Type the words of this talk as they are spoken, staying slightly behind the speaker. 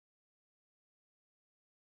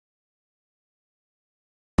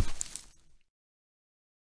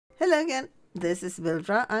Hello again, this is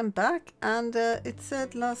Vildra. I'm back, and it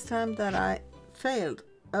said last time that I failed.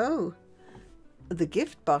 Oh, the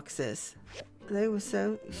gift boxes. They were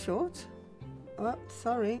so short. Well,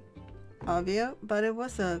 sorry, Avio, but it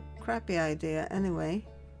was a crappy idea anyway.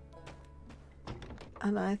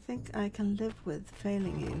 And I think I can live with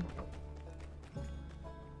failing you.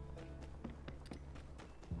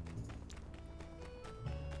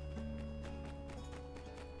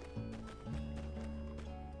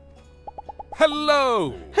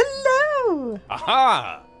 Hello! Hello!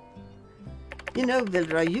 Aha! You know,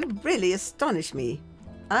 Vildra, you really astonish me.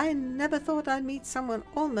 I never thought I'd meet someone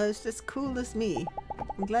almost as cool as me.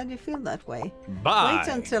 I'm glad you feel that way. Bye!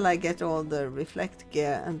 Wait until I get all the reflect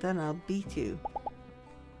gear and then I'll beat you.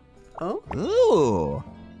 Oh? Ooh!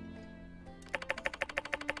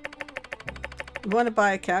 You want to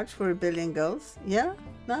buy a couch for 1 billion golds? Yeah?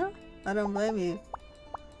 No? I don't blame you.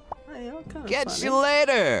 Oh, you're kind of Catch funny. you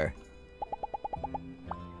later!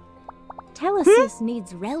 Telesis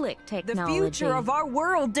needs relic The technology. future of our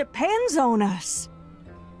world depends on us.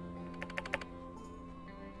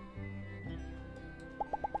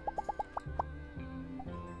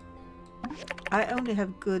 I only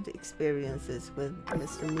have good experiences with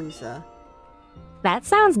Mr. Musa. That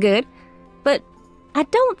sounds good, but I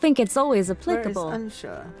don't think it's always Where is applicable.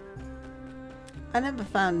 unsure? I never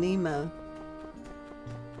found Nemo.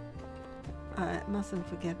 I mustn't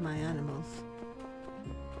forget my animals.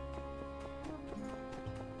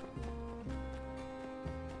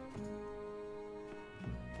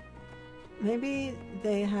 Maybe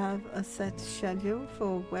they have a set schedule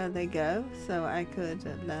for where they go, so I could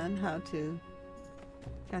learn how to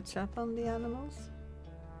catch up on the animals.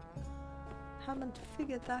 Haven't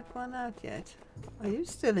figured that one out yet. Are you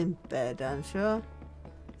still in bed, Anshaw?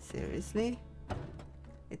 Seriously?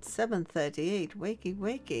 It's 7:38. Wakey,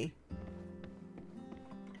 wakey.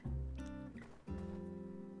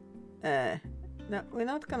 No, we're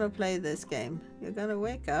not gonna play this game. You're gonna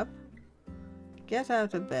wake up, get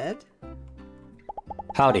out of bed,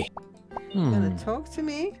 Howdy. you're gonna talk to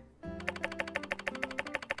me.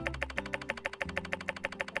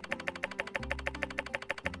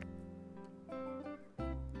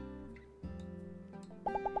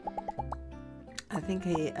 I think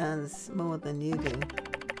he earns more than you do.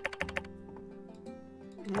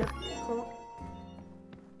 Yeah, cool.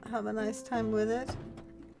 Have a nice time with it.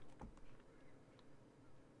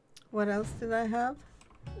 What else did I have?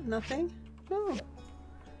 Nothing? No.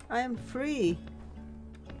 I am free.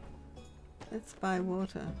 Let's buy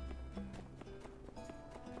water.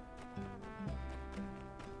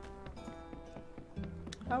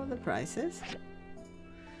 How are the prices?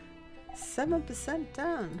 7%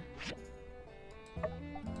 down.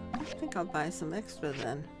 I think I'll buy some extra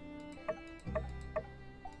then.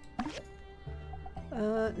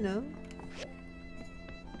 No.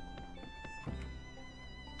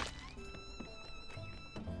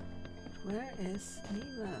 Where is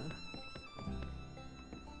Nemo?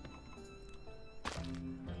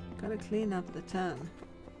 Gotta clean up the town.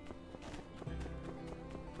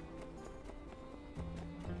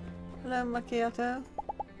 Hello, Macchiato.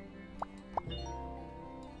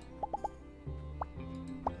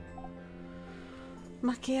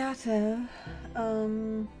 Macchiato,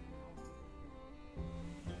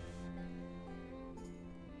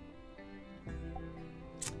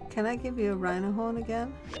 can I give you a rhino horn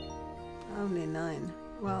again? Only 9.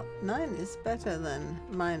 Well, 9 is better than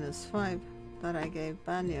 -5 that I gave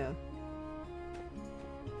Banyo.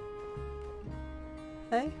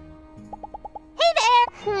 Hey? Hey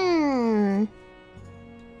there!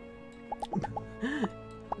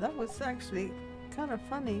 That was actually kind of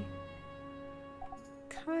funny.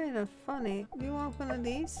 Kind of funny. Do you want one of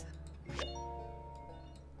these?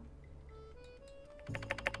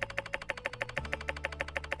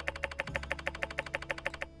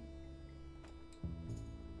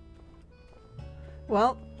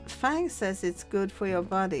 Well, Fang says it's good for your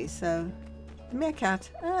body, so... Meerkat!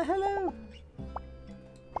 Ah, hello!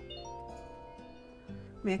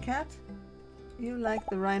 Meerkat? You like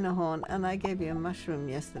the rhino horn, and I gave you a mushroom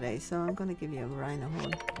yesterday, so I'm gonna give you a rhino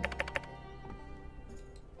horn.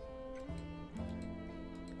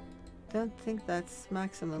 Don't think that's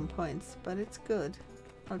maximum points, but it's good.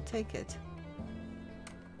 I'll take it.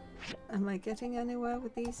 Am I getting anywhere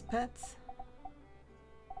with these pets?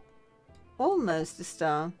 Almost a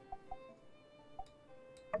star.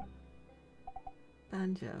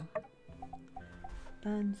 Banjo.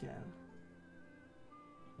 Banjo.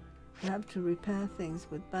 I have to repair things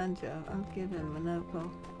with Banjo. I'll give him an opal.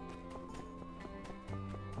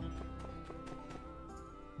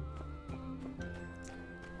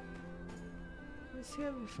 was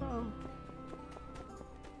here before.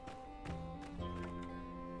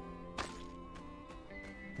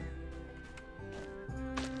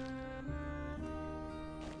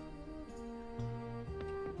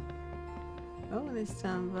 Oh, and it's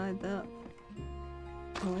down by the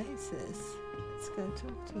oasis. Let's go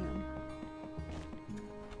talk to him.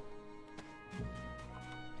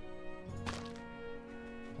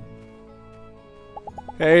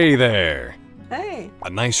 Hey there. Hey! A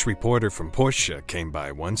nice reporter from Portia came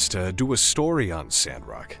by once to do a story on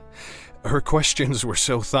Sandrock. Her questions were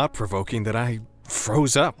so thought-provoking that I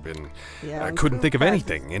froze up and Yeah, I couldn't think of Koopa.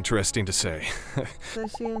 anything interesting to say. So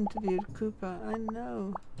she interviewed Koopa. I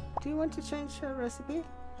know. Do you want to change her recipe?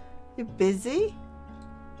 You're busy?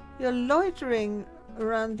 You're loitering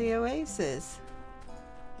around the oasis.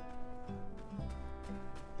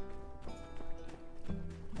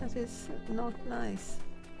 That is not nice.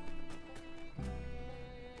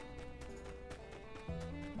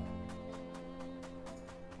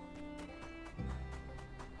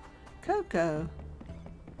 Coco.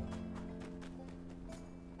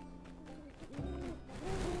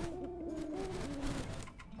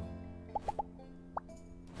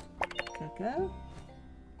 Coco?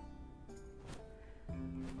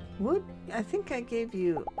 Would I think I gave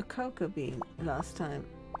you a cocoa bean last time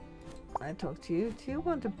I talked to you. Do you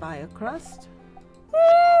want to buy a crust?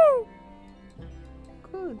 Woo!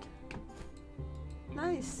 Good.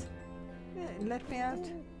 Nice. Yeah, let me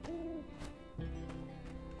out.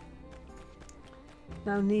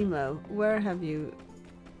 Now, Nemo, where have you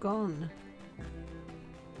gone?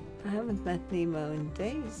 I haven't met Nemo in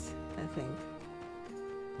days, I think.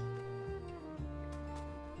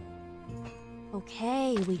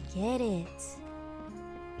 Okay, we get it.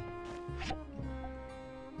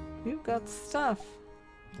 You've got stuff.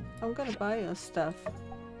 I'm gonna buy your stuff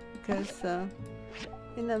because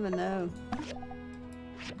you never know.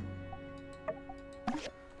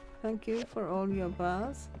 Thank you for all your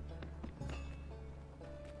bars.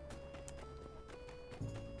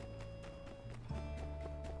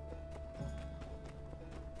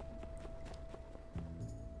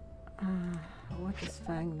 What is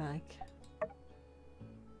Fang like?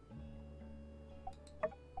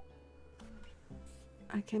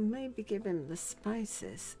 I can maybe give him the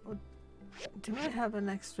spices. Or do I have an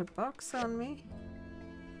extra box on me?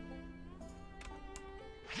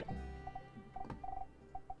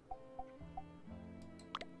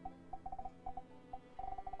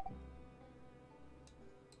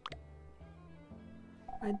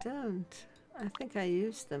 I don't. I think I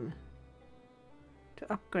used them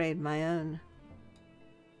to upgrade my own.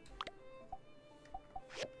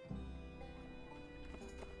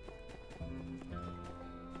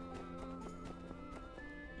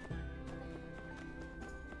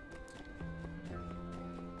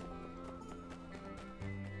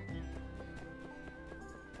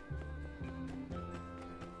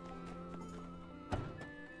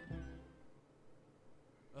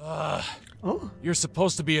 Oh. You're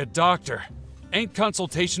supposed to be a doctor. Ain't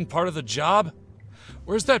consultation part of the job?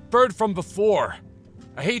 Where's that bird from before?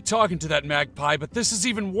 I hate talking to that magpie, but this is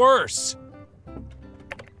even worse.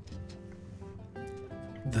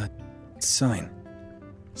 The sign.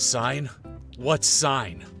 Sign? What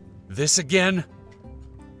sign? This again?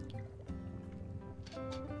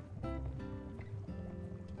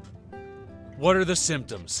 What are the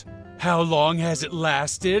symptoms? How long has it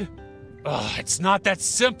lasted? Ugh, it's not that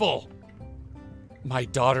simple. My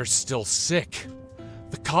daughter's still sick.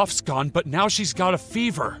 The cough's gone, but now she's got a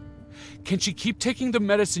fever. Can she keep taking the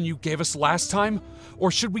medicine you gave us last time,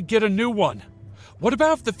 or should we get a new one? What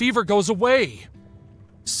about if the fever goes away?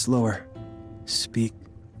 Slower. Speak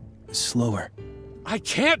slower. I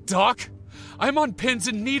can't, Doc. I'm on pins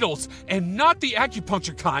and needles, and not the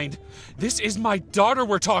acupuncture kind. This is my daughter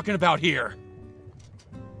we're talking about here.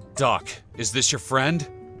 Doc, is this your friend?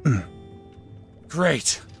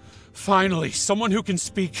 Great. Finally, someone who can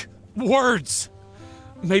speak words.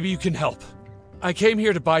 Maybe you can help. I came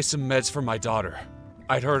here to buy some meds for my daughter.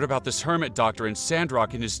 I'd heard about this hermit doctor in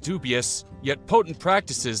Sandrock and his dubious, yet potent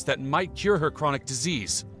practices that might cure her chronic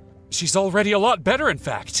disease. She's already a lot better, in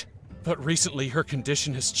fact. But recently, her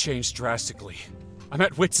condition has changed drastically. I'm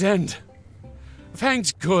at wit's end.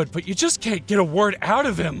 Fang's good, but you just can't get a word out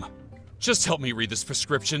of him. Just help me read this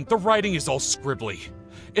prescription. The writing is all scribbly.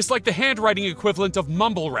 It's like the handwriting equivalent of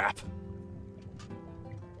mumble rap.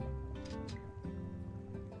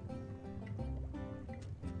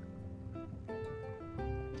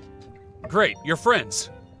 Great, you're friends.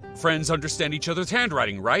 Friends understand each other's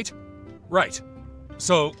handwriting, right? Right.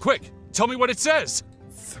 So, quick, tell me what it says.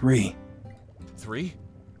 3. 3?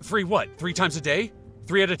 3 what? 3 times a day?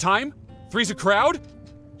 3 at a time? Three's a crowd?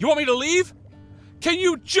 You want me to leave? Can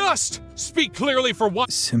you just speak clearly for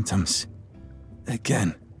once? Symptoms.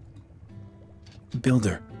 Again.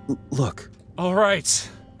 Builder, look. All right.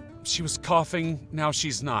 She was coughing, now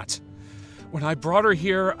she's not. When I brought her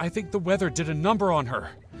here, I think the weather did a number on her.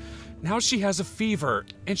 Now she has a fever,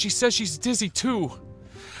 and she says she's dizzy too.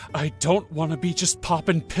 I don't want to be just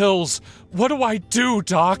popping pills. What do I do,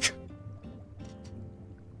 Doc?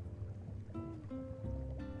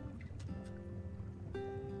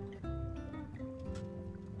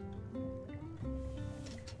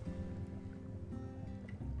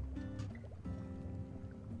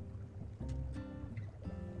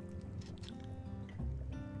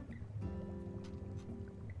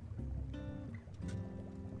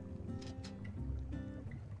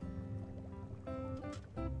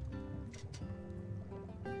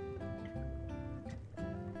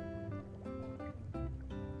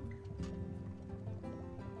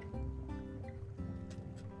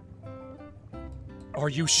 Are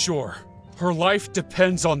you sure? Her life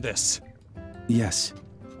depends on this. Yes.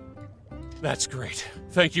 That's great.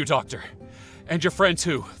 Thank you, Doctor. And your friend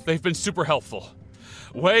too. They've been super helpful.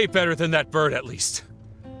 Way better than that bird, at least.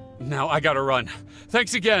 Now I gotta run.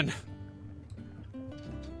 Thanks again.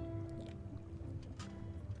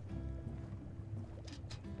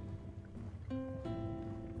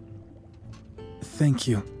 Thank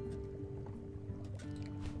you.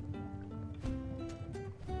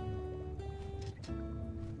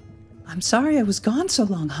 I'm sorry I was gone so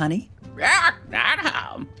long, honey. Not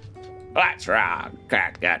home. What's wrong?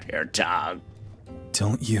 Can't get your tongue.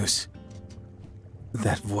 Don't use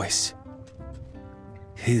that voice.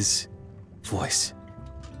 His voice.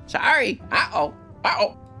 Sorry. Uh-oh.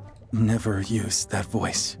 Uh-oh. Never use that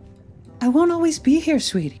voice. I won't always be here,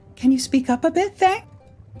 sweetie. Can you speak up a bit, Fang?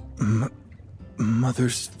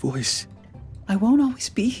 Mother's voice. I won't always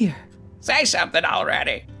be here. Say something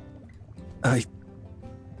already. I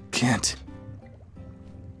can't.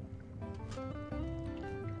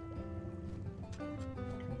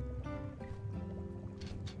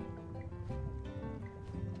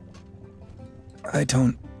 I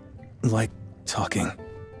don't like talking.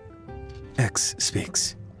 X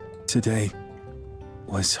speaks. Today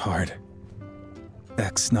was hard.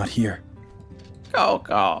 X not here.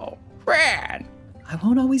 Coco. Fran. I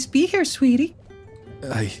won't always be here, sweetie.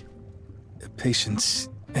 Patience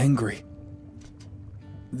angry.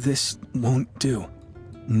 This won't do.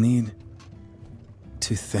 Need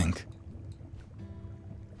to think.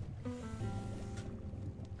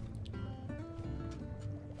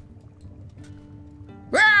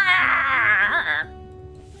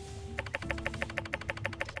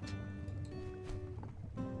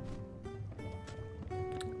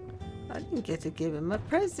 I didn't get to give him a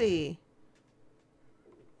prezi.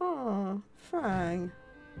 Oh, Fang.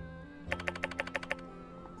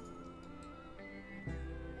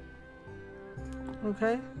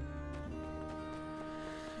 Okay.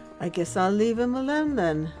 I guess I'll leave him alone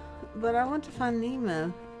then. But I want to find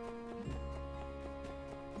Nemo.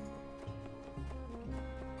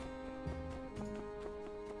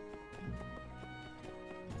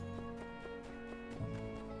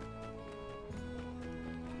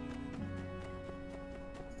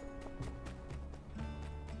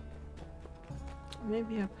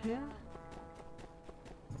 Maybe up here?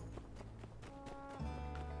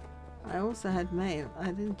 I also had mail. I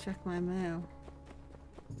didn't check my mail.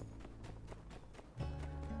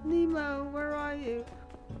 Nemo, where are you?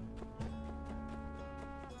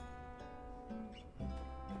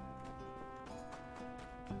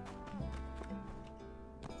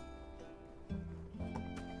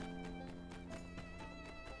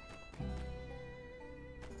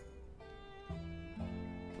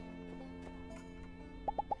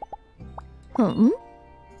 Hmm?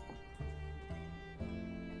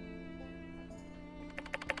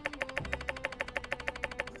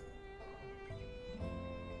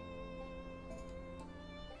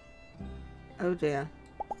 Oh dear.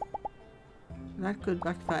 That could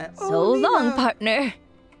backfire. So Oh, long, Nemo! partner.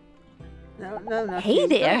 No, Hey please,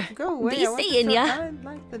 there. Go away. Be I want to seeing talk- ya. I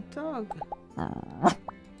like the dog.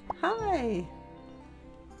 Hi.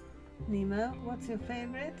 Nemo, what's your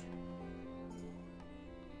favorite?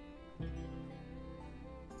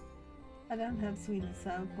 I don't have sweet and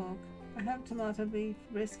sour pork. I have tomato beef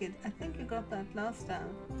brisket. I think you got that last time.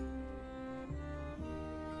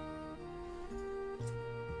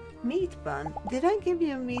 Meat bun? Did I give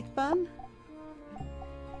you a meat bun?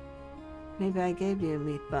 Maybe I gave you a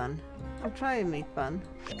meat bun. I'll try a meat bun.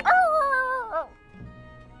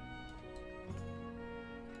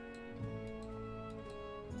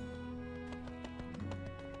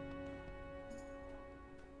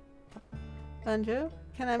 Banjo,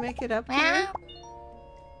 can I make it up to you?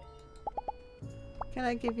 Can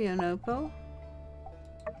I give you an opal?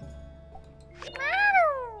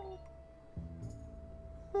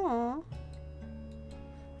 Aww.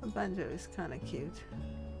 The Banjo is kind of cute.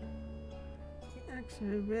 He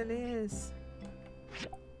actually really is.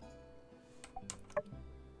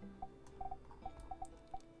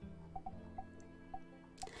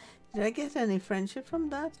 Did I get any friendship from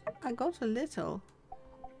that? I got a little.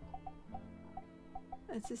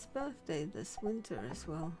 It's his birthday this winter as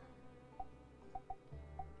well.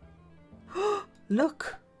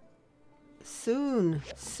 Look! Soon,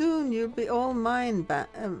 soon you'll be all mine,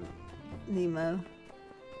 Nemo.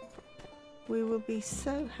 We will be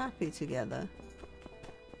so happy together.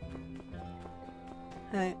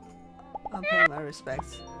 Hey, I'll pay my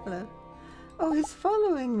respects. Hello. Oh, he's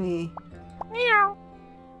following me. Meow.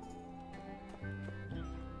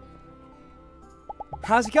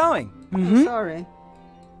 How's it going? I'm sorry.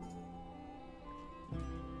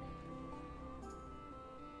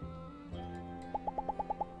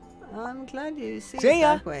 I'm glad you see it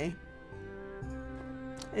that way.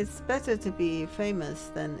 It's better to be famous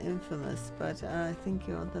than infamous, but I think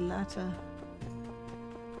you're the latter.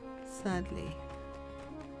 Sadly.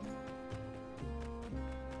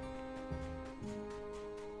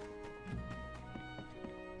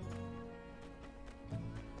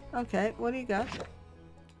 Okay, what do you got?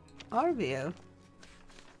 RVO.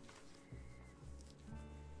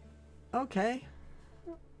 Okay.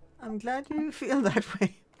 I'm glad you feel that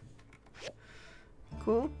way.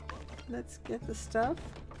 Cool. Let's get the stuff.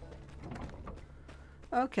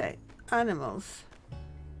 Okay, animals.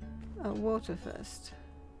 Water first.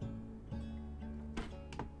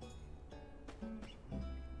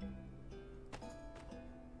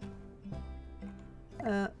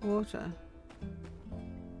 Water.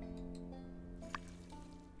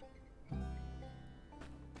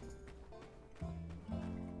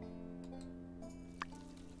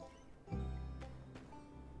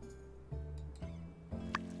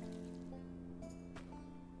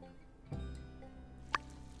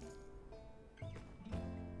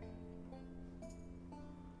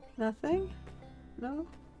 Nothing? No?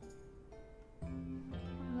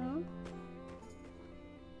 No?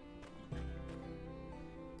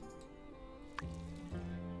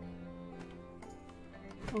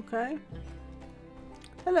 Okay.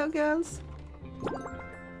 Hello, girls.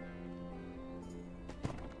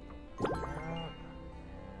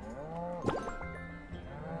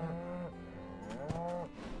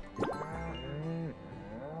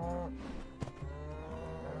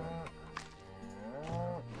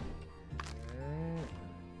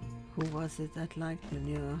 Who was it that liked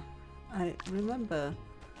manure? I remember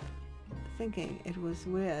thinking it was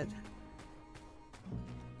weird.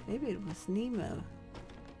 Maybe it was Nemo.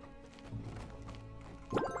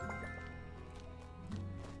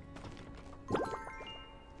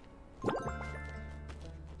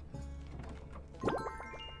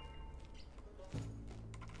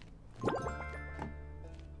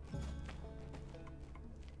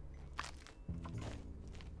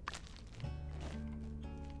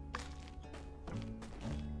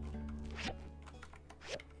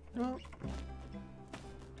 No.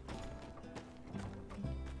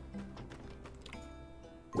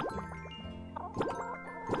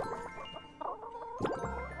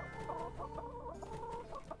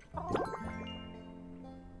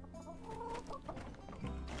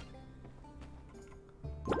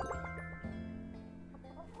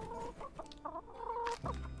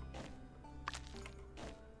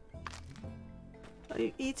 Are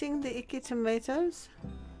you eating the icky tomatoes?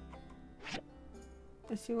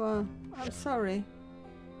 Yes, you are. I'm sorry.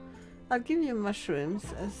 I'll give you mushrooms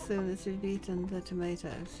as soon as you've eaten the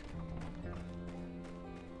tomatoes.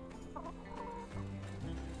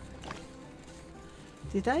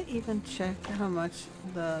 Did I even check how much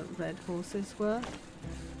the red horses were?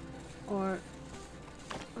 Or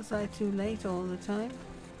was I too late all the time?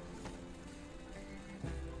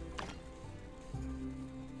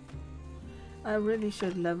 I really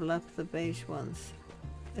should level up the beige ones.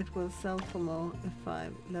 It will sell for more if I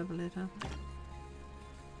level it up.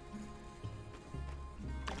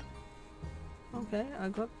 Okay, I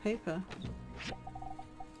got paper.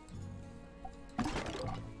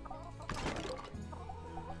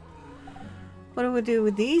 What do we do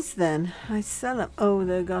with these then? I sell them. Oh,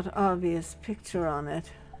 they got obvious picture on it.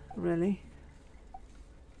 Really?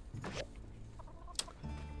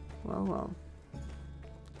 Well, well.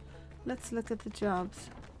 Let's look at the jobs.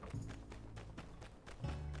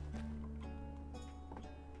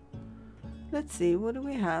 Let's see, what do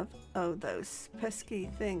we have? Oh, those pesky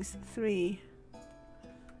things. 3.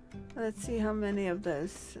 Let's see how many of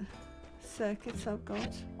those circuits I've got.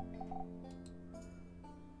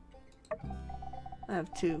 I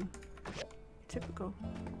have 2. Typical.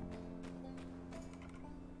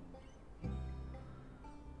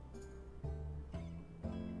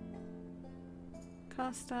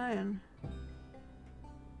 Cast iron.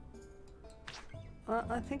 Well,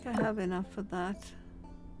 I think I have enough for that.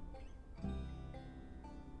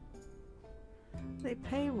 They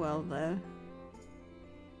pay well though.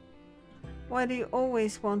 Why do you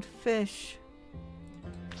always want fish?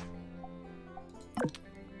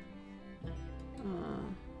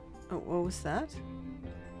 Oh, what was that?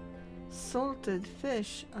 Salted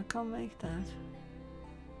fish. I can't make that.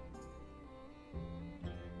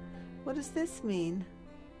 What does this mean?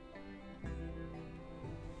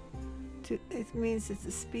 It means it's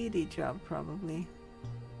a speedy job, probably.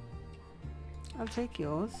 I'll take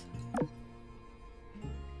yours.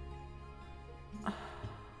 Oh.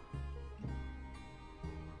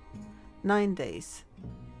 9 days.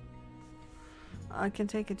 I can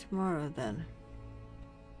take it tomorrow then.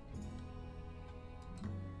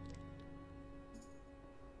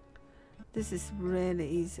 This is really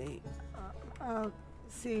easy. I'll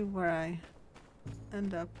see where I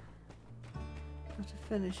end up after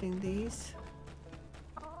finishing these.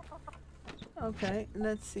 Okay,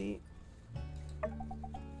 let's see.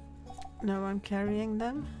 Now I'm carrying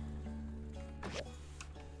them.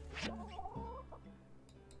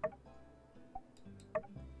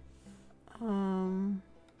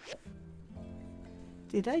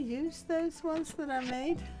 Did I use those ones that I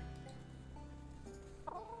made?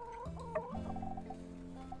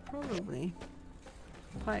 Probably.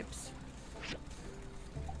 Pipes.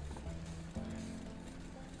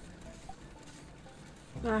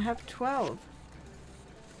 I have 12.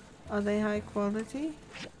 Are they high quality?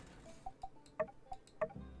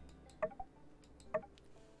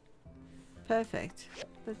 Perfect.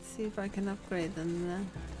 Let's see if I can upgrade them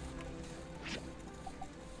then.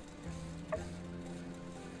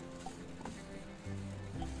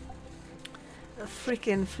 A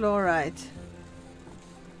freaking fluorite.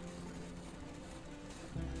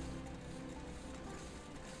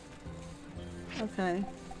 Okay.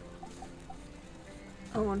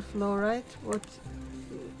 I want fluorite. What?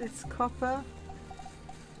 It's copper.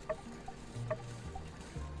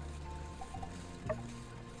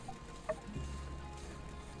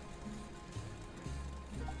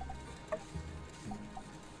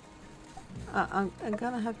 I'm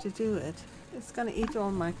gonna have to do it. It's gonna eat all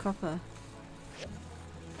my copper.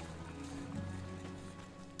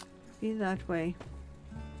 Be that way.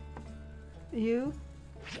 You?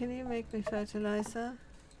 Can you make me fertilizer?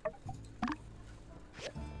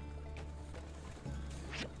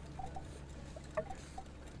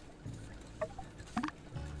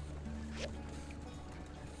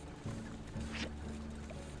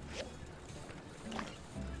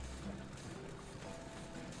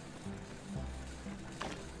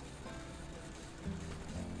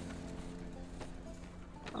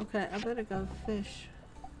 Okay, I better go fish.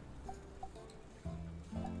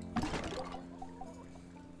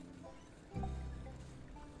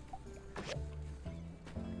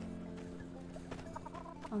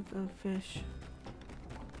 I'll go fish.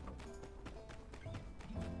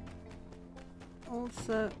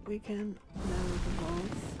 Also, we can lower the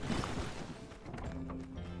walls.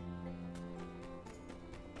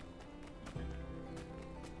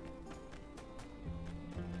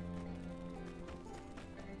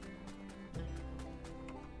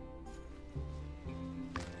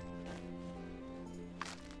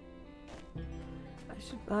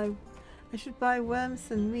 I should buy worms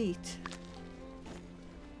and meat.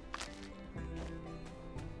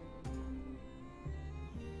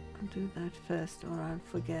 I'll do that first or I'll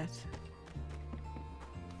forget.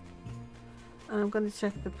 And I'm going to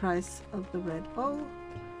check the price of the red. Oh,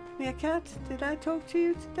 Meerkat, did I talk to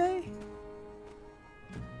you today?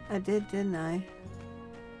 I did, didn't I?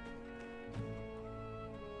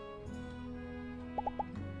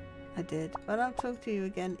 I did, but I'll talk to you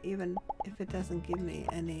again even if it doesn't give me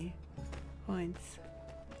any points.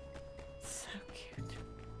 So cute.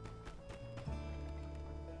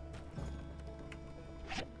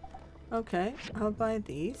 Okay, I'll buy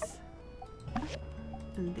these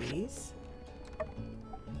and these.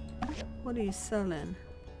 What are you selling?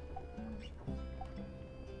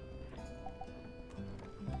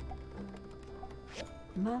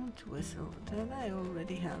 Mount whistle. Don't I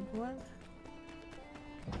already have one?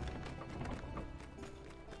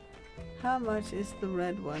 How much is the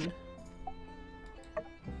red one?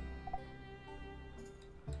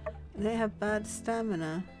 They have bad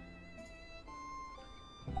stamina.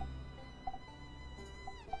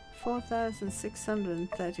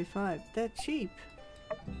 4,635. They're cheap.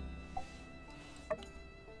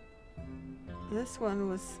 This one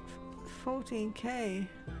was 14k.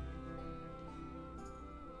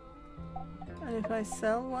 And if I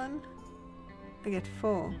sell one, I get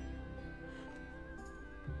 4.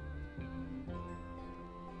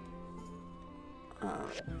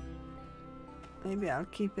 Maybe I'll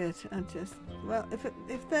keep it and just, well,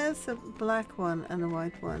 if there's a black one and a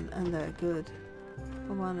white one and they're good,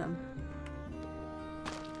 I want them.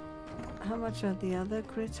 How much are the other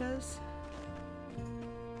critters?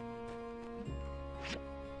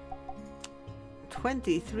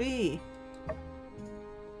 23.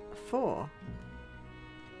 4.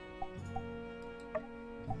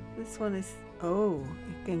 This one is, oh,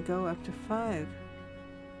 it can go up to 5.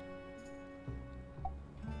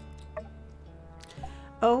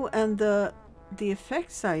 Oh, and the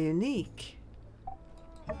effects are unique.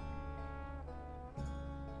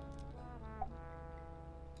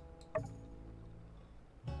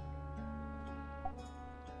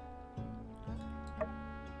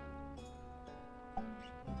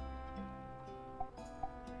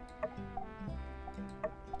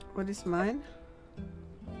 What is mine?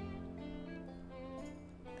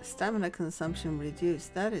 Stamina consumption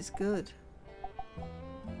reduced. That is good.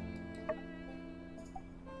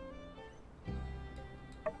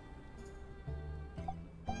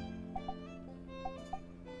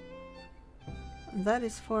 That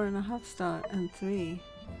is 4.5 star and 3.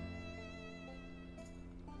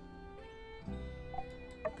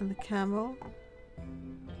 And the camel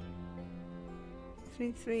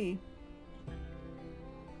 3.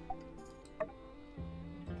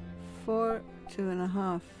 4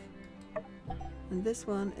 2.5. And this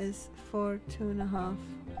one is 4 2.5.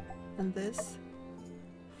 And this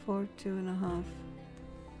 4 2.5.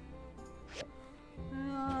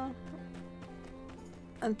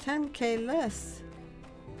 And 10k less.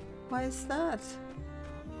 Why is that?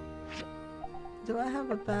 Do I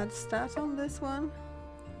have a bad stat on this one?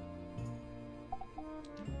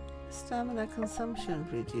 Stamina consumption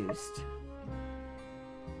reduced.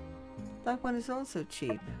 That one is also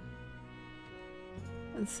cheap.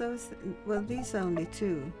 And so is, well, these are only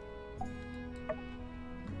 2.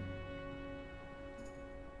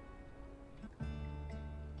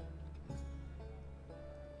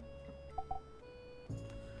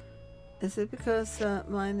 Is it because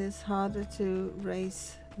mine is harder to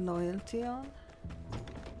raise loyalty on?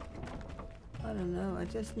 I don't know, I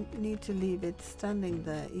just need to leave it standing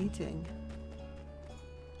there eating.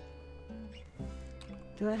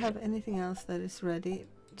 Do I have anything else that is ready?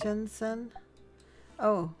 Jensen?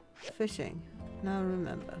 Oh, fishing. Now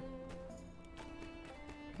remember.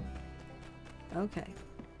 Okay.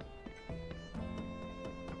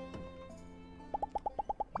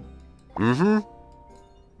 Mm-hmm.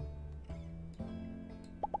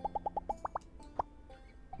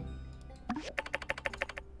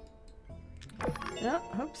 Yeah,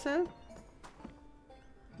 hope so.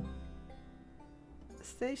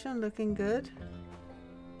 Station looking good.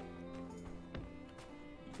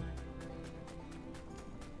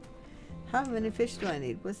 How many fish do I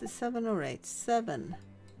need? Was it 7 or 8? 7.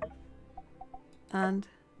 And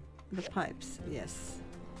the pipes, yes.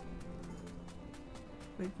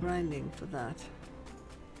 We're grinding for that.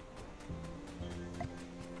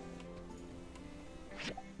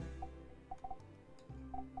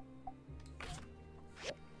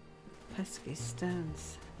 Pesky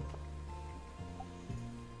stones.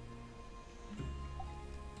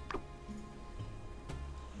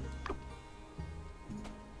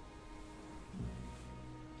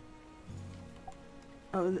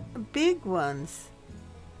 Oh, the big ones.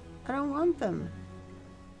 I don't want them.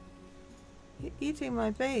 You're eating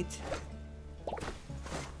my bait.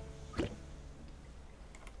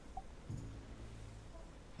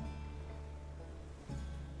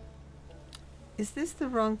 Is this the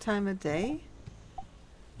wrong time of day?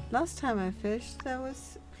 Last time I fished, there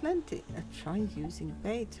was plenty. I tried using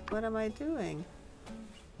bait. What am I doing?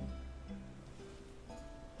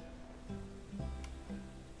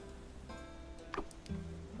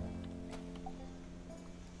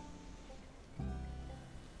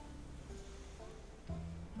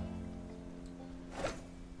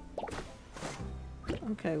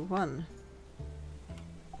 Okay, 1.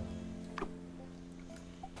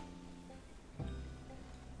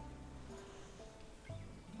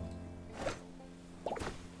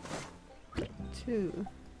 Two.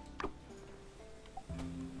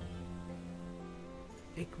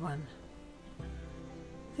 Big one.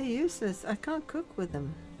 They're useless. I can't cook with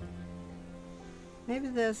them. Maybe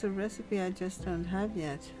there's a recipe I just don't have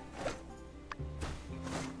yet.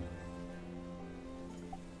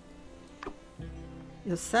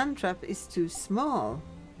 Your sand trap is too small.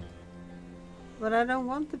 But I don't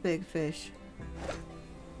want the big fish.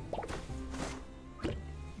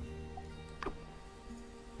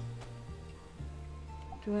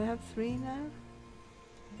 Do I have 3 now?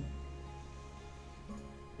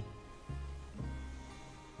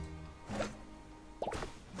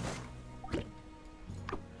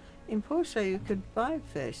 In Portia you could buy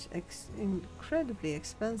fish incredibly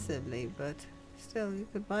expensively, but still you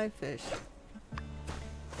could buy fish.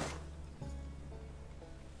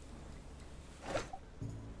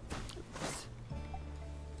 Oops.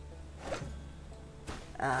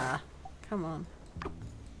 Ah, come on.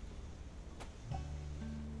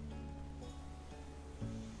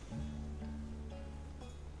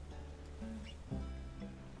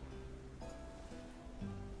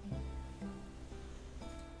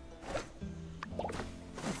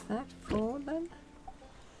 Is that 4 then?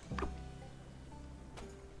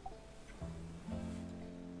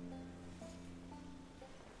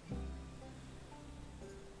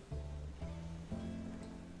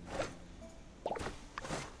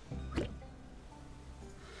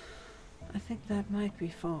 I think that might be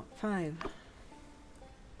 5.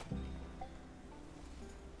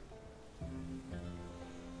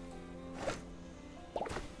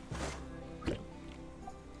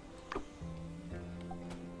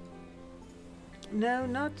 No,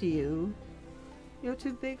 not you. You're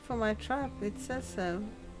too big for my trap, it says so.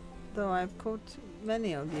 Though I've caught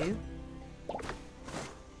many of you.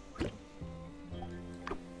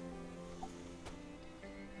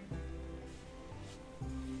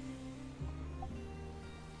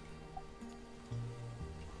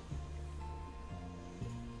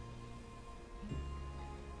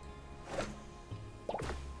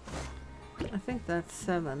 I think that's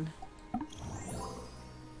 7.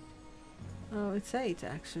 Oh, it's 8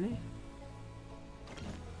 actually.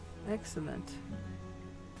 Excellent.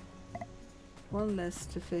 1 less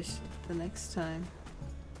to fish the next time.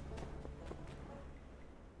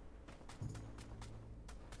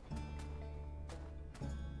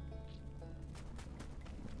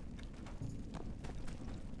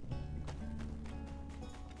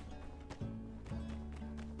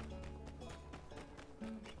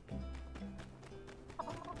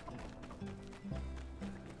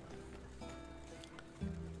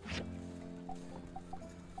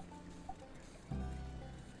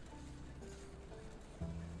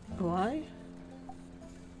 Why?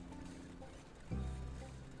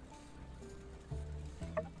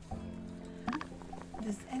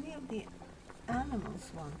 Does any of the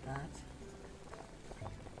animals want that?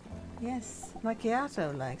 Yes,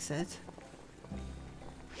 Macchiato likes it.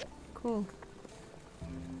 Cool.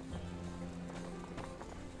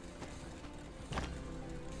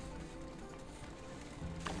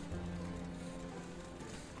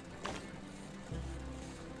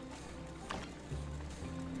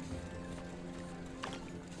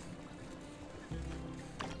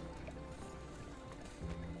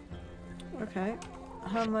 Okay,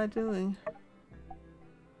 how am I doing?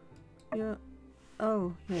 Yeah.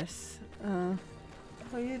 Oh, yes. How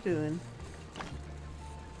are you doing?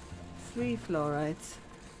 3 fluorides.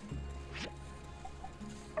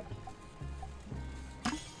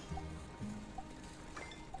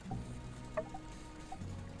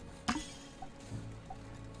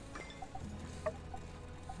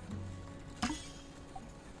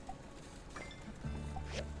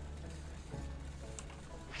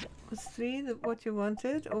 Was 3 what you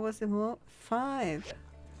wanted, or was it more? 5.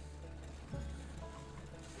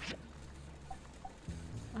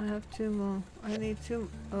 I have 2 more. I need 2.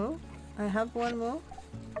 Oh, I have 1 more.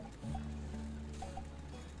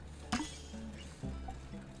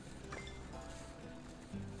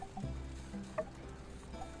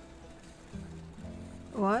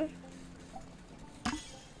 Why?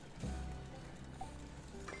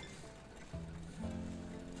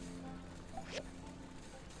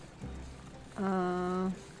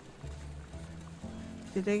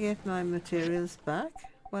 Did I get my materials back?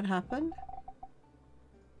 What happened?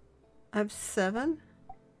 I have 7.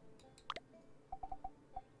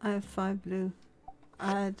 I have 5 blue.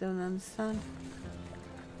 I don't understand.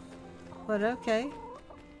 But okay,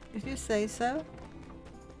 if you say so.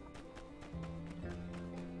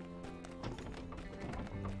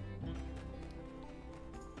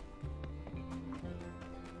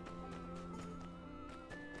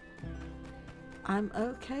 I'm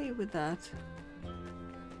okay with that.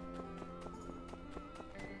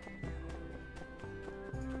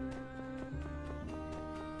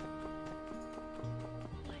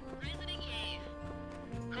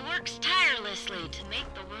 Who works tirelessly to make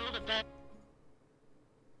the world a better.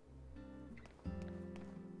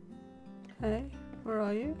 Okay. Where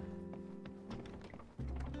are you?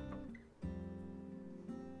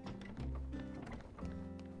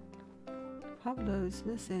 Pablo is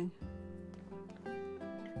missing.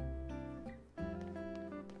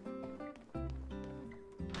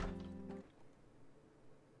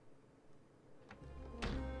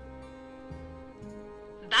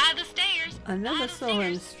 By the stairs. I never saw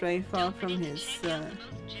him stray far from his. General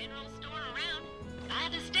store around. By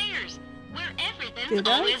the stairs, where everything's Did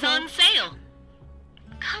I always talk- on sale.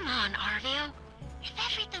 Come on, Arvio. If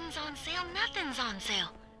everything's on sale, nothing's on sale.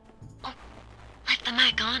 Oh, left the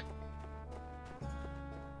mic on.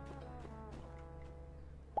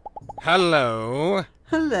 Hello.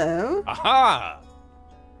 Hello. Aha!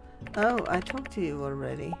 Oh, I talked to you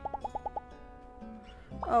already.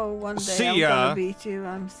 Oh, one day See I'm ya. gonna beat you.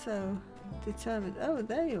 I'm so determined. Oh,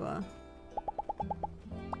 there you are.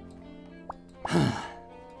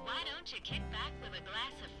 Why don't you kick back with a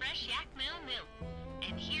glass of fresh yak milk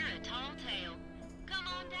and hear a tall tale? Come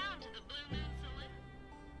on down to the Blue Moon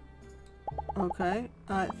Saloon. Okay,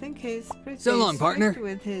 I think he's pretty So long, strict partner.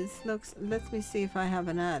 with his looks. Let me see if I have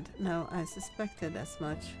an ad. No, I suspected as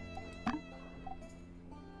much.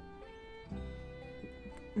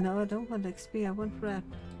 No, I don't want XP. I want rep.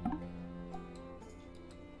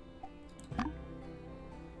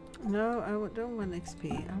 No, don't want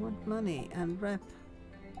XP. I want money and rep.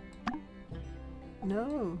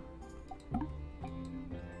 No.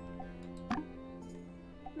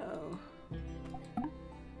 No.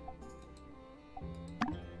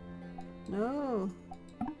 No.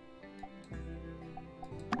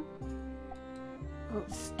 Oh,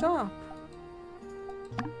 stop.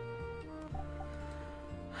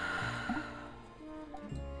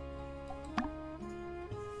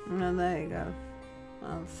 And there you go.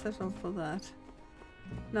 I'll settle for that.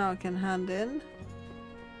 Now I can hand in.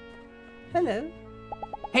 Hello.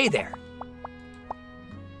 Hey there.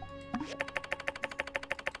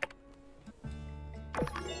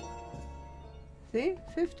 See?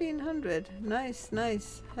 1500. Nice,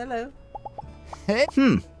 nice. Hello.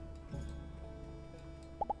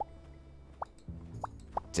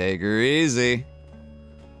 Take her easy.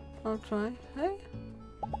 I'll try. Hey?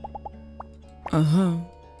 Uh-huh.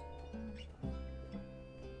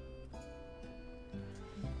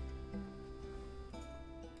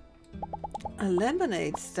 A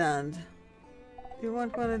lemonade stand. You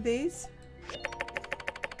want one of these?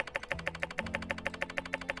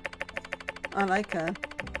 I like her.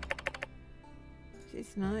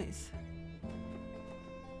 She's nice.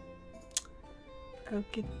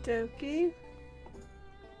 Okie dokie.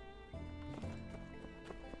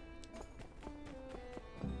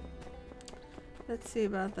 Let's see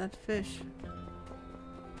about that fish.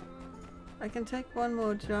 I can take one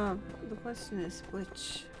more job. The question is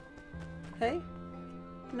which. Hey?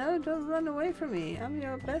 No, don't run away from me. I'm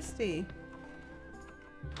your bestie.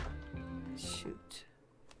 Shoot.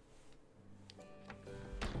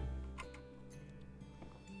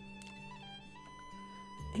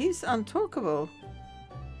 He's untalkable.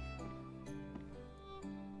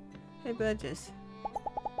 Hey, Burgess.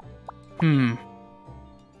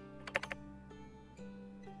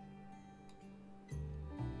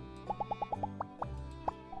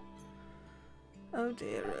 Oh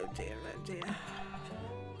dear, oh dear, oh dear.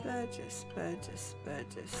 Burgess, Burgess,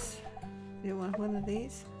 Burgess. You want one of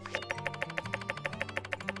these?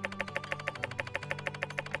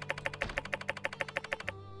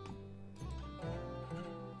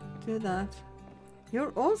 Do that.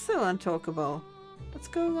 You're also untalkable. What's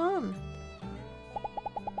going on?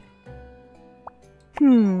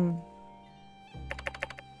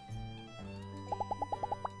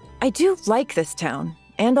 I do like this town,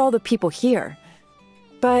 and all the people here.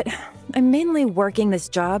 But I'm mainly working this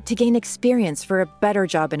job to gain experience for a better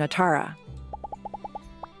job in Atara.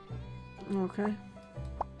 Okay.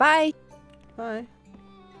 Bye! Bye.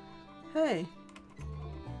 Hey.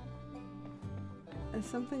 Is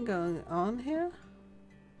something going on here?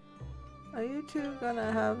 Are you two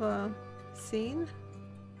gonna have a scene?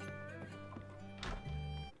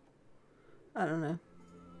 I don't know.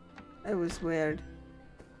 It was weird.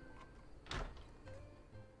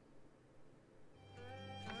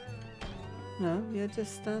 No, you're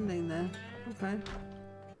just standing there. Okay.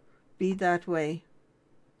 Be that way.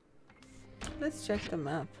 Let's check the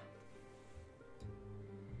map.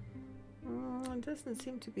 It doesn't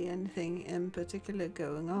seem to be anything in particular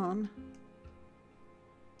going on.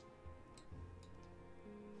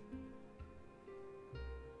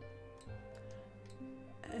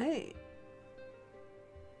 Hey.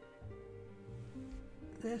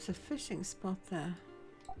 There's a fishing spot there.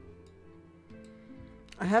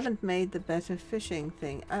 I haven't made the better fishing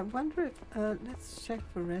thing. I wonder if... let's check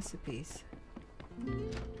for recipes.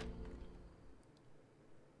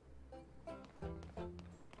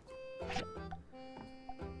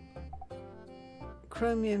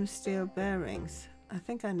 Chromium steel bearings. I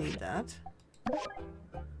think I need that.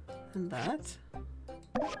 And that.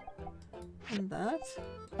 And that.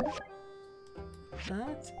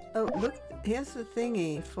 That. Oh, look. Here's the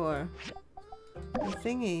thingy for... The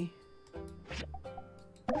thingy.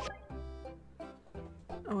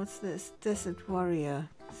 Oh, what's this? Desert warrior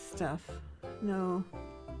stuff. No.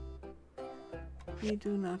 We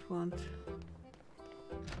do not want...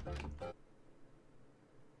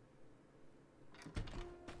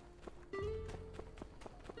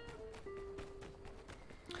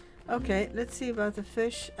 Okay, let's see about the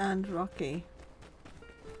fish and Rocky.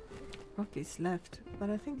 Rocky's left, but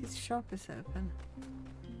I think his shop is open.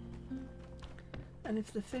 And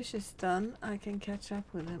if the fish is done, I can catch up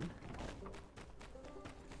with him.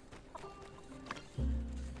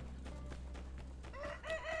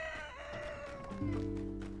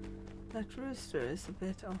 That rooster is a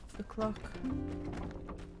bit off the clock.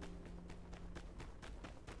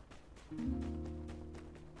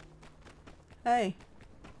 Hey,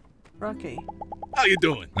 Rocky. How you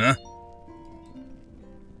doing, huh?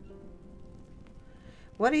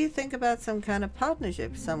 What do you think about some kind of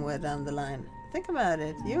partnership somewhere down the line? Think about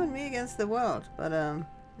it. You and me against the world, but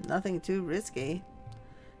nothing too risky.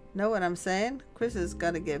 Know what I'm saying? Chris has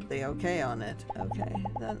got to give the okay on it. Okay,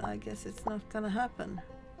 then I guess it's not gonna happen.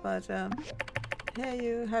 But here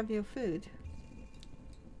you have your food.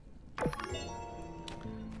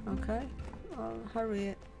 Okay, I'll hurry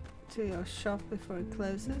it to your shop before it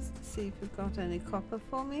closes to see if you've got any copper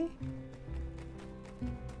for me.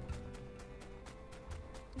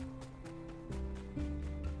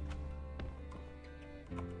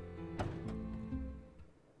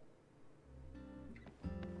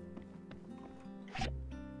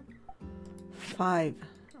 $5.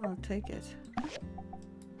 I'll take it.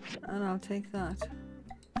 And I'll take that.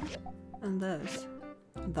 And those.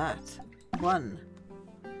 That. 1.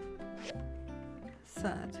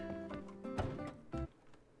 Sad.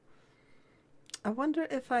 I wonder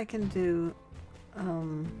if I can do...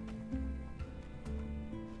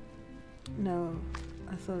 No,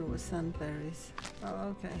 I thought it was sandberries.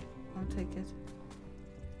 Oh, okay. I'll take it.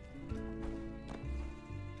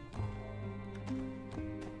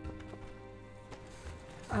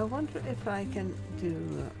 I wonder if I can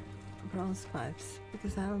do bronze pipes,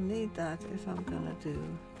 because I'll need that if I'm gonna do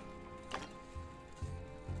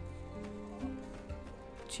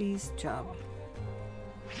cheese job.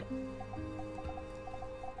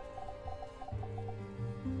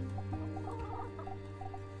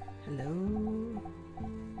 Hello?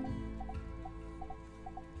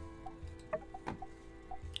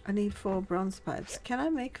 I need 4 bronze pipes. Can I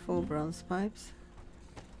make 4 bronze pipes?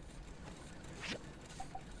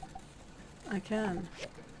 I can.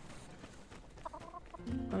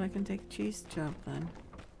 But I can take cheese job then.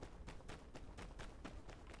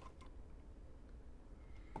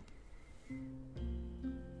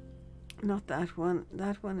 Not that one.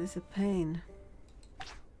 That one is a pain.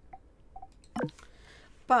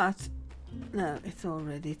 But no, it's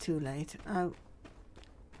already too late.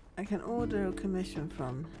 I can order a commission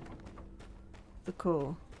from the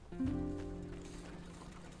core.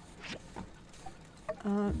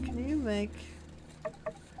 Can you make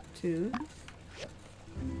 2?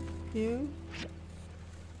 You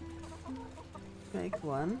make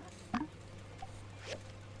 1.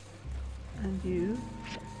 And you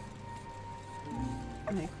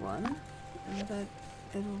make 1. And that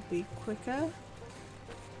it'll be quicker.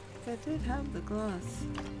 I did have the glass.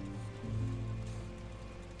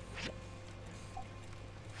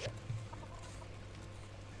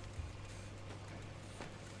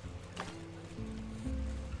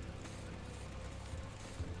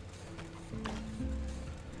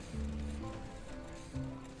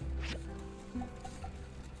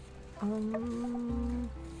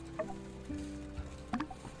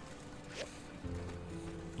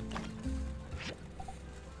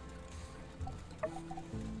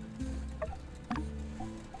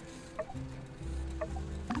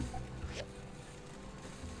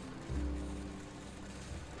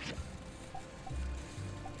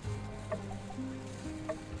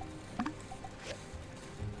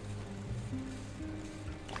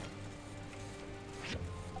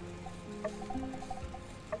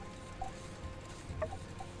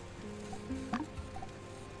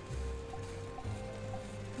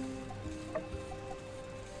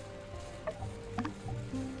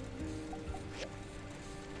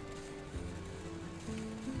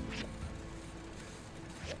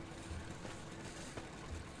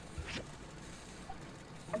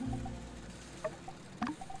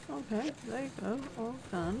 Okay, there you go, all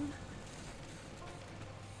done.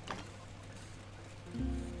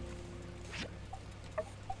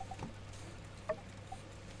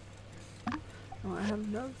 Oh, I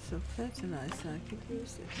have loads of fertilizer, I could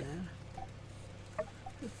use it now.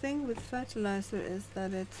 The thing with fertilizer is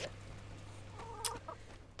that it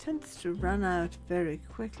tends to run out very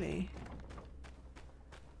quickly.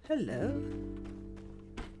 Hello.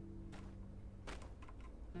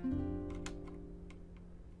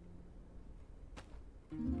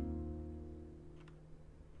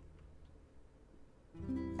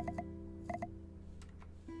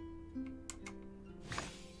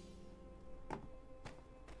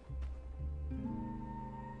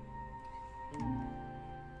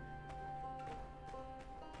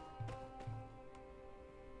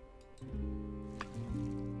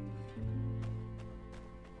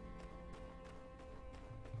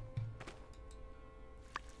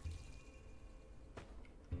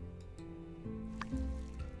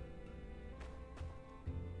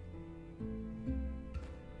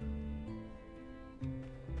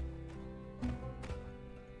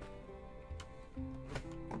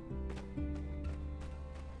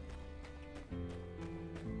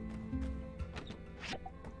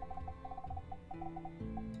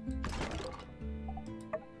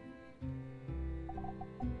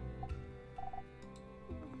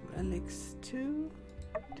 Relics 2.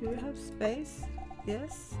 Do you have space?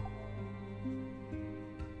 Yes.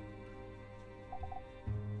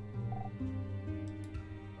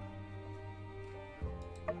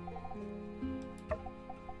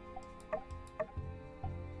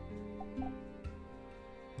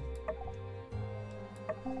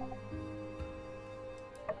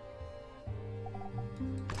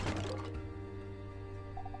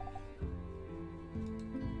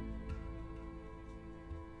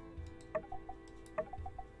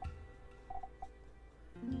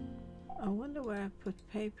 I wonder where I put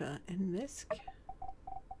paper in this.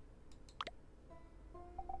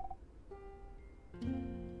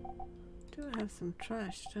 Do I have some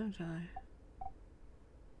trash, don't I?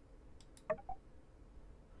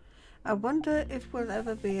 I wonder if we'll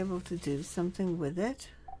ever be able to do something with it.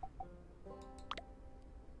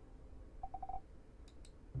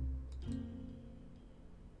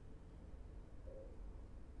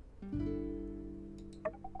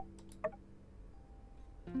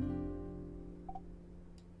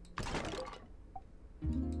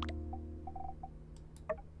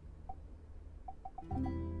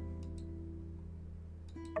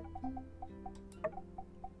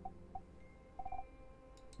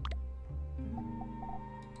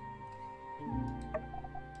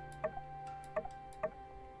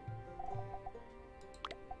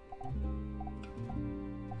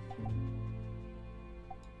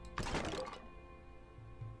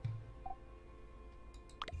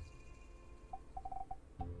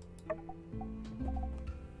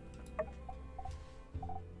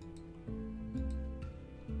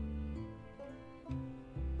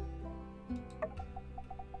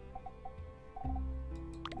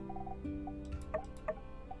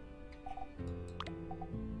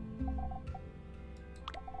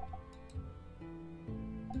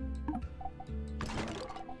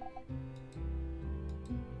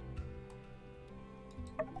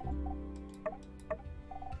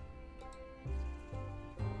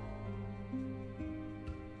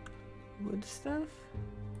 Wood stuff.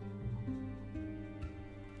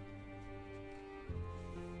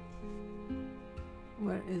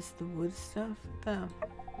 Where is the wood stuff? There.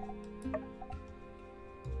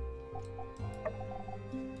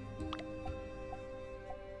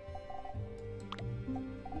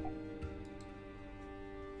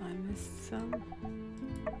 I missed some.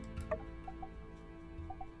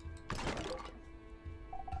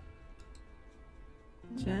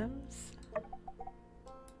 Gems.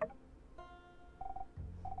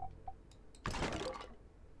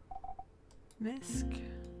 Misc.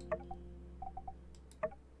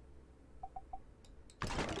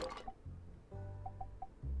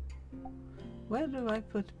 Where do I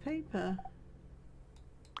put paper?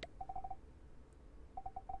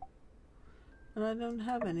 And I don't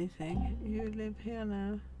have anything. You live here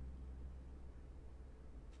now.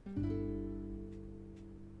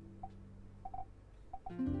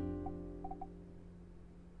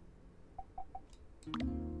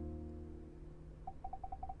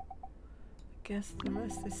 I guess the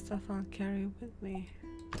rest is stuff I'll carry with me.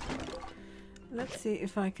 Let's see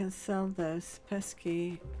if I can sell those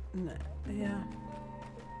pesky... No, yeah.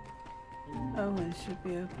 Owen should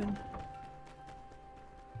be open.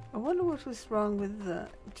 I wonder what was wrong with the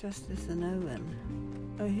Justice and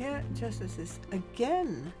Owen. Oh, here Justice is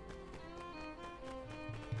again.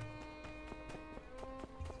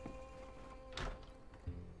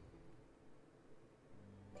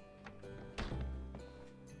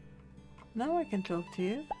 Now I can talk to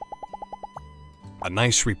you. A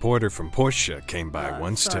nice reporter from Portia came by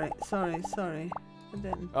once sorry, to... Sorry. I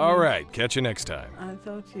didn't. All right, catch you next time. I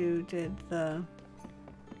thought you did the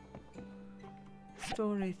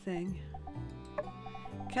story thing.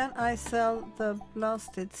 Can I sell the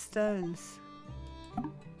blasted stones?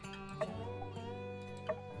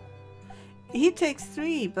 He takes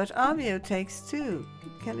 3, but Avio takes 2.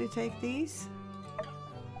 Can you take these?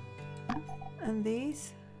 And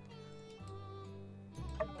these?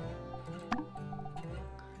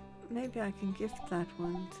 Maybe I can gift that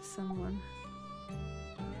one to someone.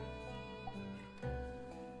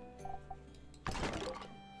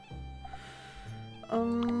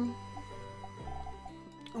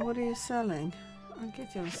 What are you selling? I'll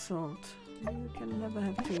get your salt. You can never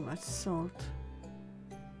have too much salt.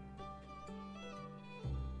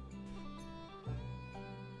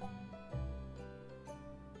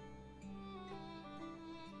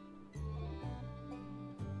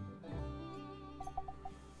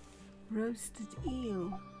 Roasted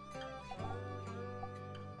eel.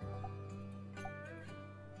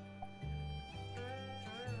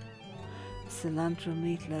 Cilantro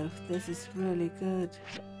meatloaf. This is really good.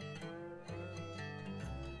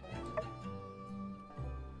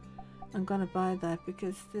 I'm gonna buy that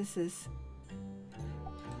because this is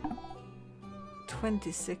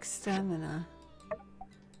 26 stamina.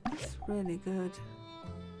 It's really good.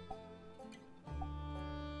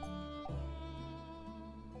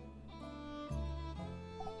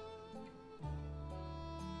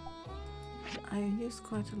 I use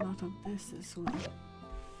quite a lot of this as well.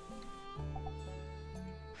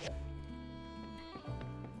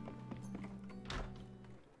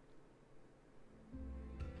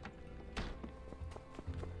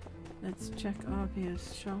 Let's check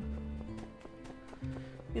Arvio's shop.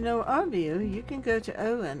 You know, Arvio, you can go to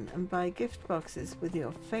Owen and buy gift boxes with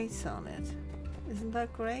your face on it. Isn't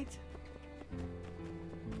that great?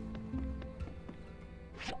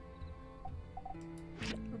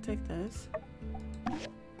 I'll take those.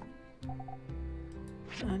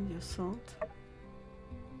 And your salt.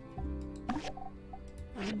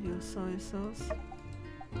 And your soy sauce.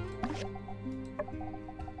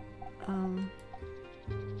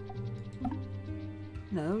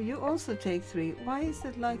 No, you also take 3. Why is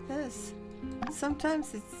it like this?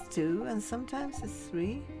 Sometimes it's 2 and sometimes it's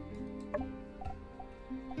 3.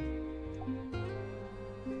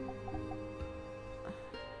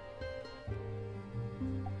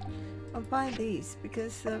 I'll buy these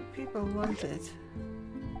because people want it.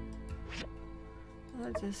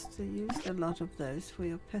 I just used a lot of those for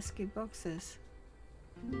your pesky boxes.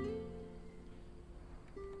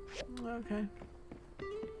 Okay.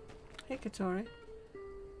 Hey, Katori.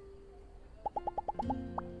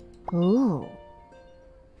 Ooh.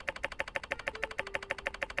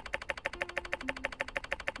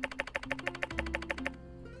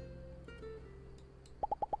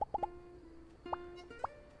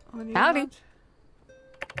 Howdy. Want?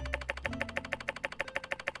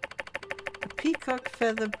 A peacock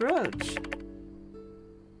feather brooch.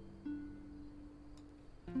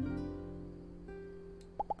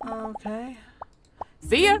 Okay.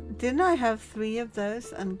 See ya! Didn't I have 3 of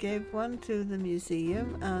those and gave one to the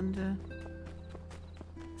museum and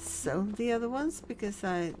sold the other ones because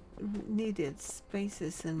I needed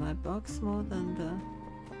spaces in my box more than the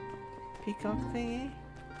peacock thingy?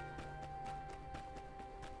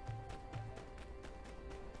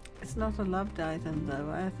 It's not a loved item though.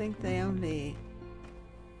 I think they only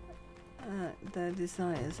their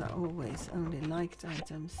desires are always only liked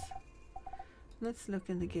items. Let's look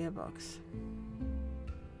in the gearbox.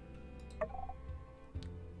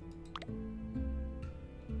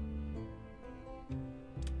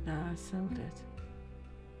 I sold it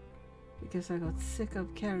because I got sick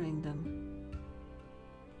of carrying them.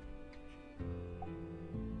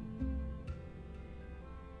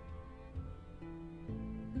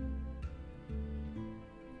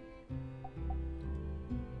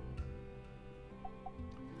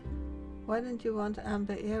 Why didn't you want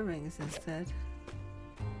amber earrings instead?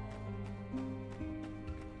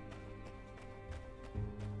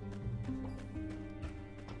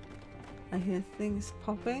 I hear things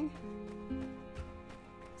popping.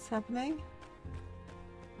 What's happening?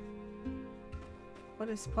 What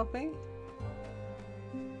is popping?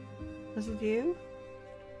 Was it you?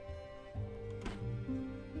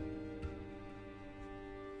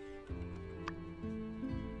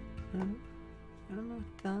 No, you're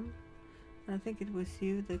not done. I think it was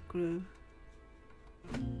you that grew.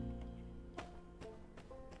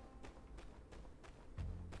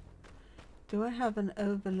 Do I have an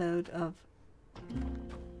overload of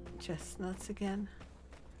chestnuts again?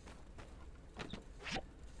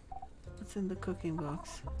 What's in the cooking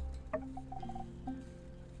box?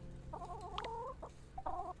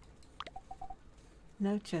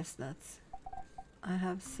 No chestnuts. I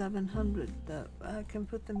have 700 though. I can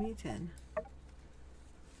put the meat in.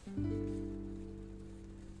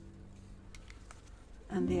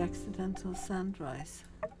 And the accidental sand rice.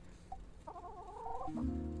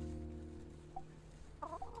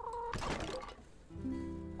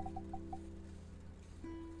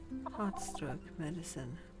 Heart stroke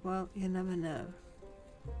medicine. Well, you never know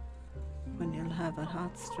when you'll have a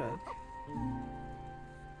heart stroke.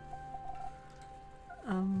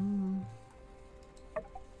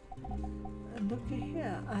 Looky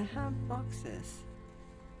here, I have boxes.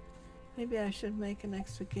 Maybe I should make an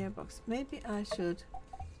extra gearbox. Maybe I should.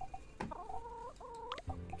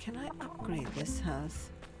 Can I upgrade this house?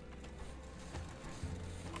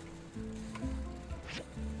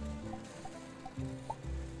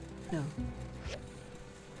 No.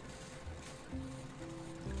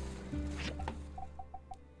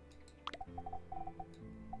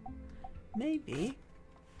 Maybe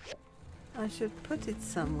I should put it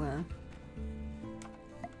somewhere.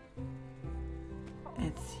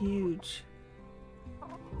 It's huge.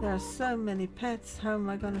 There are so many pets. How am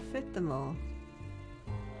I going to fit them all?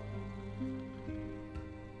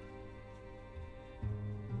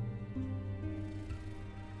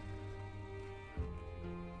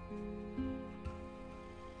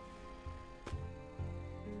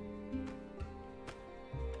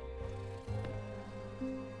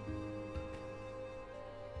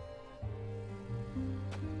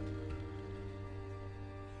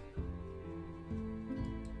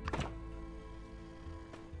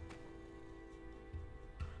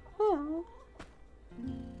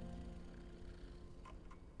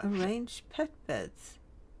 Arrange pet beds.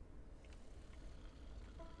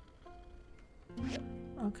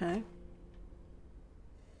 Okay.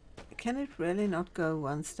 Can it really not go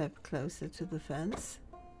one step closer to the fence?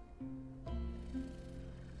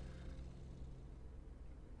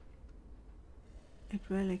 It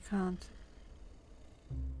really can't.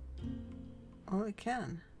 Oh, it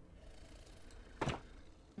can.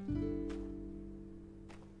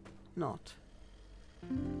 Not.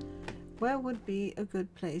 Where would be a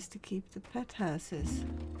good place to keep the pet houses?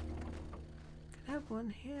 Could have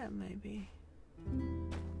one here, maybe.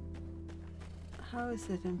 How is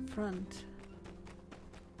it in front?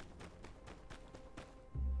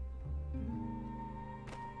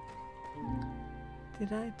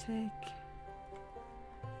 Did I take...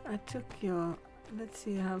 I took your... Let's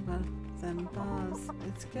see, how about them bars?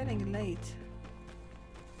 It's getting late.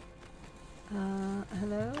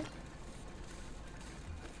 Hello?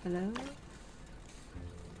 Hello?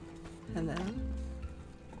 Hello?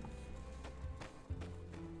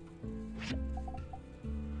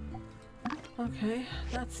 Okay,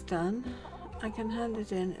 that's done. I can hand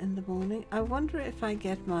it in the morning. I wonder if I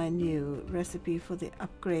get my new recipe for the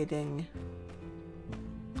upgrading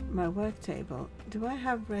my work table. Do I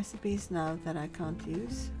have recipes now that I can't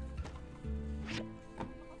use?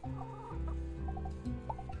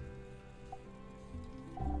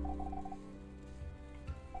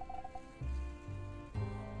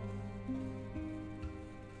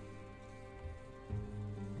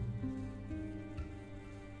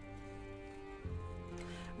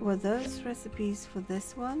 Were those recipes for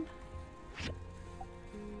this one?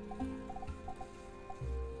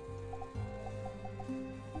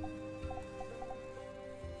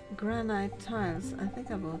 Granite tiles. I think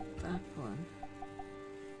I bought that one.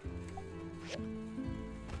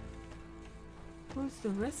 What's the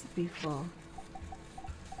recipe for?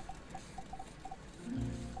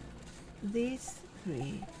 These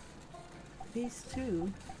three. These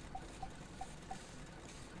two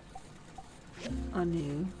are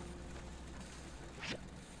new.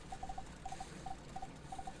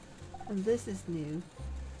 And this is new.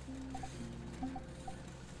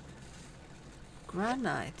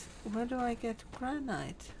 Granite. Where do I get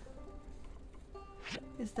granite?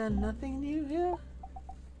 Is there nothing new here?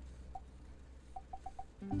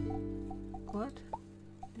 What?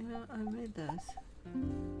 Yeah, I made those.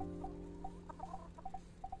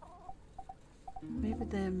 Maybe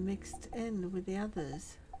they're mixed in with the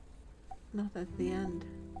others. Not at the end.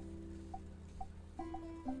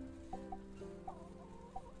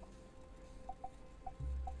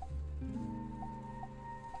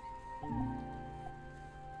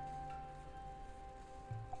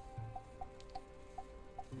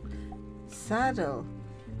 Saddle.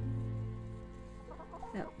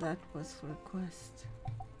 Yep, that was for a quest.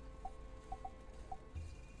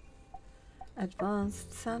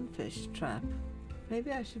 Advanced sunfish trap.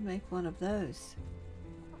 Maybe I should make one of those.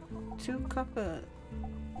 2 copper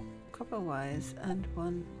wires and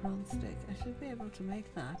 1 bronze stick. I should be able to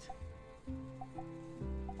make that.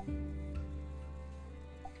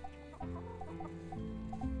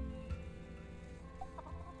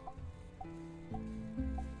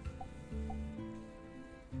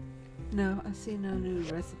 No, I see no new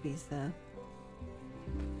recipes there.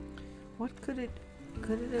 What could it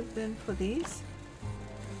have been for these?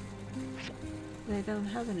 They don't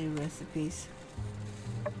have any recipes.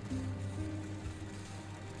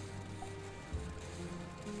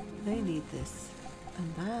 They need this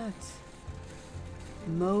and that.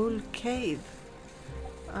 Mole cave.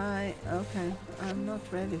 Okay, I'm not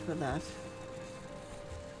ready for that.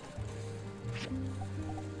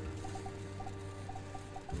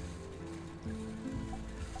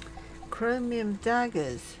 Chromium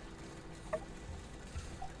daggers.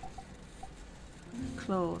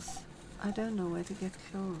 Claws. I don't know where to get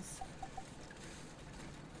claws.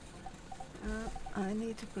 I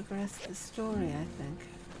need to progress the story, I think.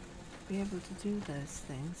 Be able to do those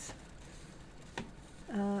things.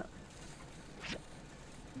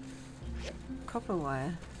 Copper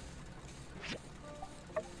wire.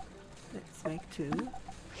 Let's make 2.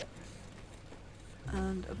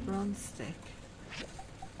 And a bronze stick.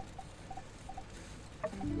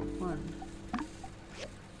 1.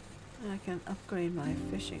 I can upgrade my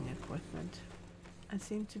fishing equipment. I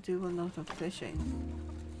seem to do a lot of fishing.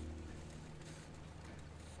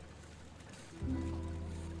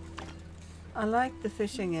 I like the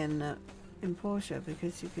fishing in Portia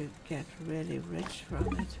because you could get really rich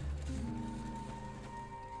from it.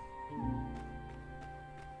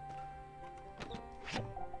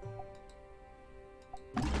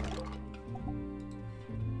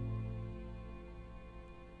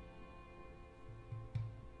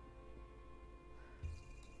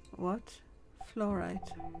 What?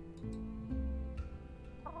 Fluorite.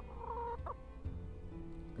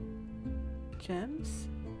 Gems?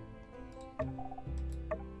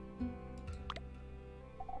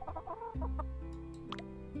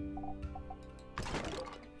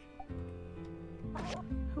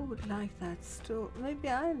 Who would like that stool? Maybe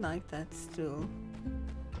I like that stool.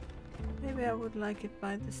 Maybe I would like it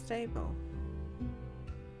by the stable.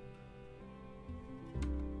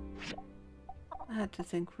 I had to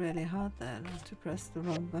think really hard there not to press the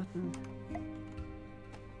wrong button.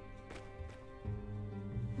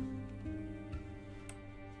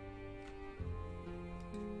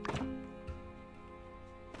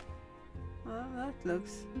 Well, that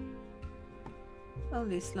looks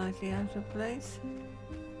only slightly out of place.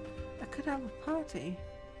 I could have a party.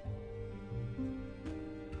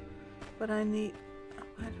 But I need...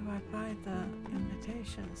 Where do I buy the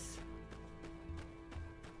invitations?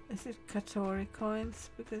 Is it Katori coins?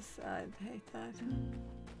 Because I'd hate that.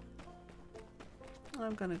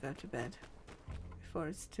 I'm gonna go to bed before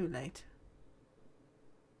it's too late.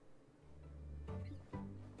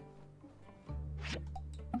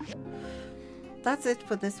 That's it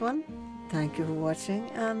for this one. Thank you for watching,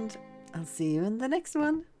 and I'll see you in the next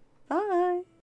one. Bye!